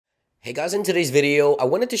Hey guys, in today's video, I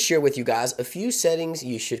wanted to share with you guys a few settings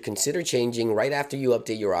you should consider changing right after you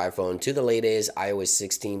update your iPhone to the latest iOS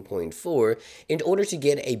 16.4 in order to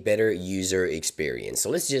get a better user experience. So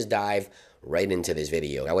let's just dive right into this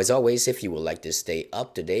video. Now, as always, if you would like to stay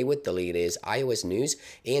up to date with the latest iOS news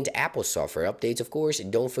and Apple software updates, of course,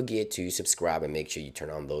 don't forget to subscribe and make sure you turn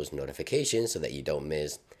on those notifications so that you don't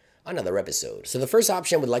miss another episode. So the first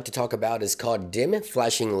option I would like to talk about is called dim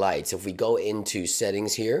flashing lights. If we go into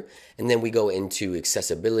settings here and then we go into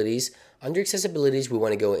accessibilities, under accessibilities we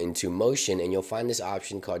want to go into motion and you'll find this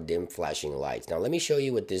option called dim flashing lights. Now let me show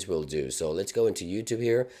you what this will do. So let's go into YouTube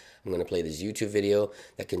here. I'm going to play this YouTube video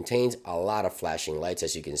that contains a lot of flashing lights,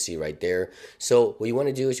 as you can see right there. So what you want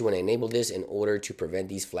to do is you want to enable this in order to prevent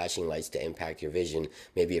these flashing lights to impact your vision.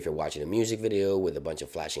 Maybe if you're watching a music video with a bunch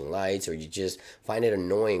of flashing lights, or you just find it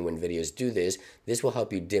annoying when videos do this, this will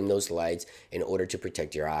help you dim those lights in order to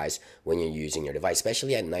protect your eyes when you're using your device.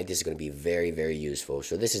 Especially at night, this is going to be very, very useful.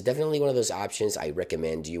 So this is definitely one of those options I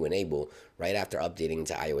recommend you enable right after updating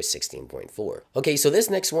to iOS 16.4. Okay, so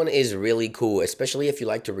this next one is really cool, especially if you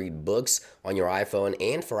like to read books on your iPhone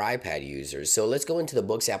and for iPad users. So let's go into the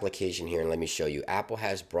books application here and let me show you. Apple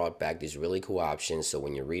has brought back these really cool options. So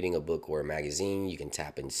when you're reading a book or a magazine, you can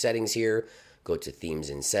tap in settings here, go to themes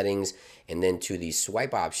and settings, and then to the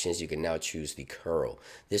swipe options, you can now choose the curl.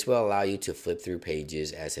 This will allow you to flip through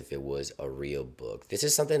pages as if it was a real book. This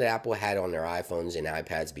is something that Apple had on their iPhones and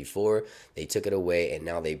iPads before. They took it away and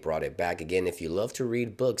now they brought it back again. If you love to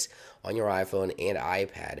read books on your iPhone and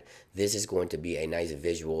iPad, this is going to be a nice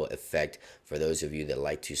visual effect for those of you that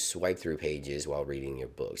like to swipe through pages while reading your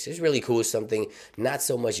books. It's really cool, something not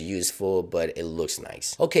so much useful, but it looks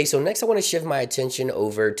nice. Okay, so next I want to shift my attention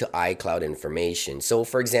over to iCloud information. So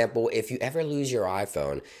for example, if you ever lose your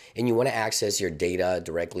iPhone and you want to access your data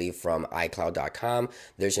directly from iCloud.com,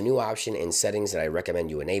 there's a new option in settings that I recommend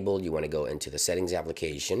you enable. You want to go into the settings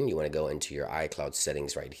application, you want to go into your iCloud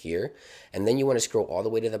settings right here, and then you want to scroll all the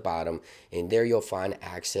way to the bottom, and there you'll find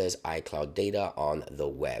access iCloud data on the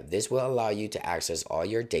web. This will allow you to access all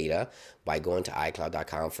your data by going to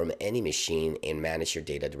iCloud.com from any machine and manage your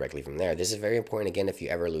data directly from there. This is very important, again, if you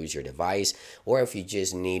ever lose your device or if you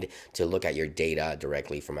just need to look at your data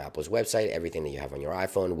directly from Apple's website. Everything that you have on your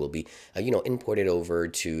iPhone will be imported over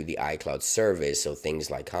to the iCloud service. So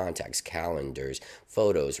things like contacts, calendars,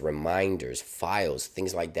 photos, reminders, files,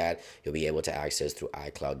 things like that, you'll be able to access through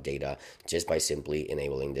iCloud data just by simply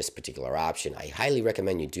enabling this particular option. I highly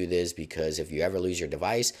recommend you do this because if you ever lose your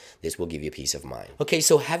device, this will give you peace of mind. Okay,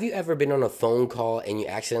 so have you ever been on a phone call and you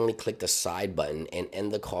accidentally click the side button and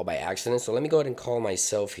end the call by accident? So let me go ahead and call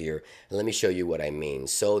myself here and let me show you what I mean.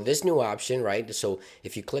 So this new option, right? So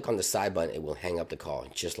if you click on the side button, it will hang up the call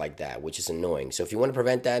just like that, which is annoying. So if you want to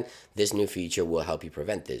prevent that, this new feature will help you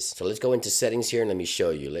prevent this. So let's go into settings here and let me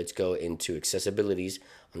show you. Let's go into accessibilities.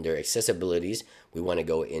 Under accessibilities, we want to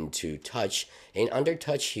go into touch, and under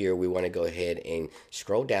touch here, we want to go ahead and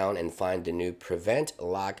scroll down and find the new prevent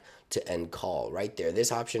lock to end call right there, this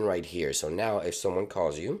option right here. So now if someone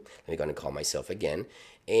calls you, let me go and call myself again,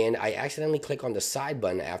 and I accidentally click on the side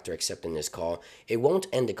button after accepting this call, it won't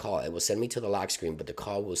end the call. It will send me to the lock screen, but the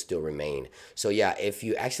call will still remain. So yeah, if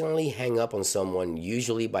you accidentally hang up on someone,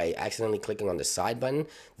 usually by accidentally clicking on the side button,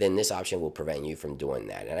 then this option will prevent you from doing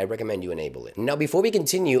that, and I recommend you enable it. Now, before we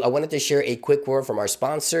continue, I wanted to share a quick word from our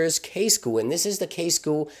sponsors, CASEKOO, and this is the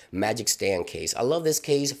CASEKOO Magic Stand case. I love this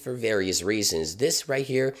case for various reasons. This right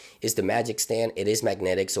here is the Magic Stand. It is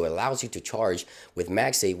magnetic, so it allows you to charge with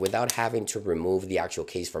MagSafe without having to remove the actual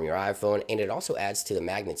case from your iPhone, and it also adds to the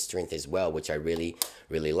magnet strength as well, which I really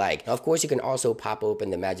like. Now, of course, you can also pop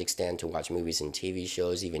open the Magic Stand to watch movies and TV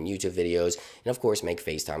shows, even YouTube videos, and of course make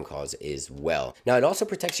FaceTime calls as well. Now, it also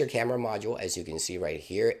protects your camera module, as you can see right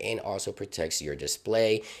here, and also protects your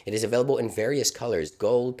display. It is available in various colors: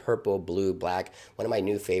 gold, purple, blue, black. One of my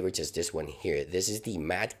new favorites is this one here. This is the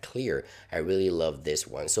matte clear. I really love this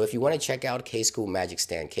one. So if you want to check out CASEKOO Magic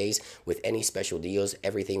Stand case with any special deals,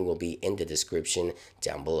 everything will be in the description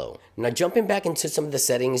down below. Now, jumping back into some of the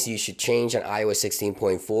settings you should change on iOS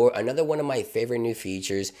 16.4, another one of my favorite new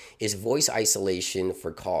features is voice isolation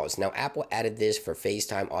for calls. Now, Apple added this for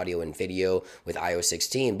FaceTime audio and video with iOS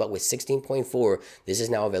 16, but with 16.4, this is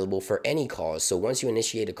now available for any calls. So once you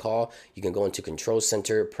initiate a call, you can go into Control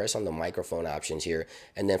Center, press on the microphone options here,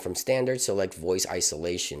 and then from standard, select voice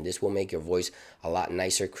isolation. This will make your voice a lot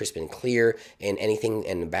nicer, crisper, crisp and clear, and anything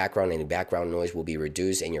in the background, any background noise will be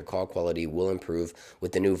reduced, and your call quality will improve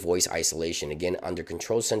with the new voice isolation. Again, under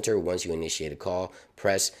Control Center, once you initiate a call,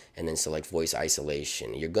 press and then select voice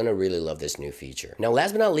isolation. You're gonna really love this new feature. Now,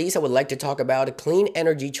 last but not least, I would like to talk about a clean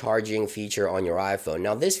energy charging feature on your iPhone.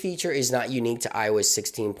 Now, this feature is not unique to iOS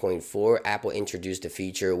 16.4. Apple introduced the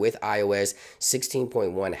feature with iOS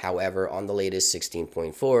 16.1. However, on the latest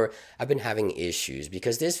 16.4, I've been having issues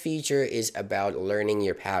because this feature is about learning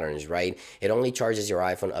your patterns, right? It only charges your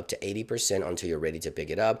iPhone up to 80% until you're ready to pick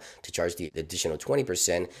it up, to charge the additional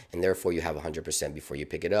 20%, and therefore you have 100% before you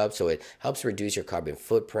pick it up. So it helps reduce your carbon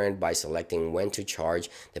footprint by selecting when to charge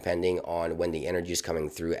depending on when the energy is coming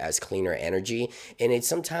through as cleaner energy. And it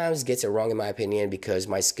sometimes gets it wrong in my opinion because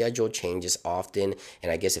my schedule changes often,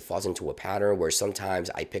 and I guess it falls into a pattern where sometimes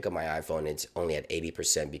I pick up my iPhone, it's only at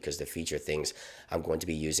 80% because the feature thinks I'm going to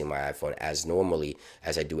be using my iPhone as normally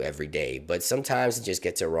as I do every day. But sometimes it just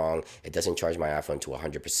gets it wrong. It doesn't charge my iPhone to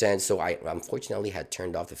 100%. So I unfortunately had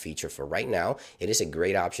turned off the feature for right now. It is a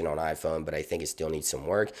great option on iPhone, but I think it still needs some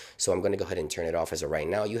work. So I'm going to go ahead and turn it off as of right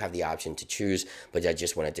now. You have the option to choose, but I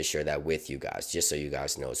just wanted to share that with you guys, just so you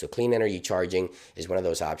guys know. So clean energy charging is one of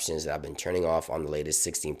those options that I've been turning off on the latest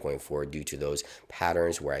 16.4 due to those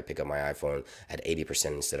patterns where I pick up my iPhone at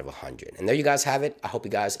 80% instead of 100. And there you guys have it. I hope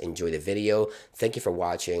you guys enjoy the video. Thank you for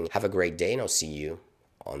watching. Have a great day, and I'll see you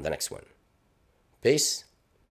on the next one. Peace.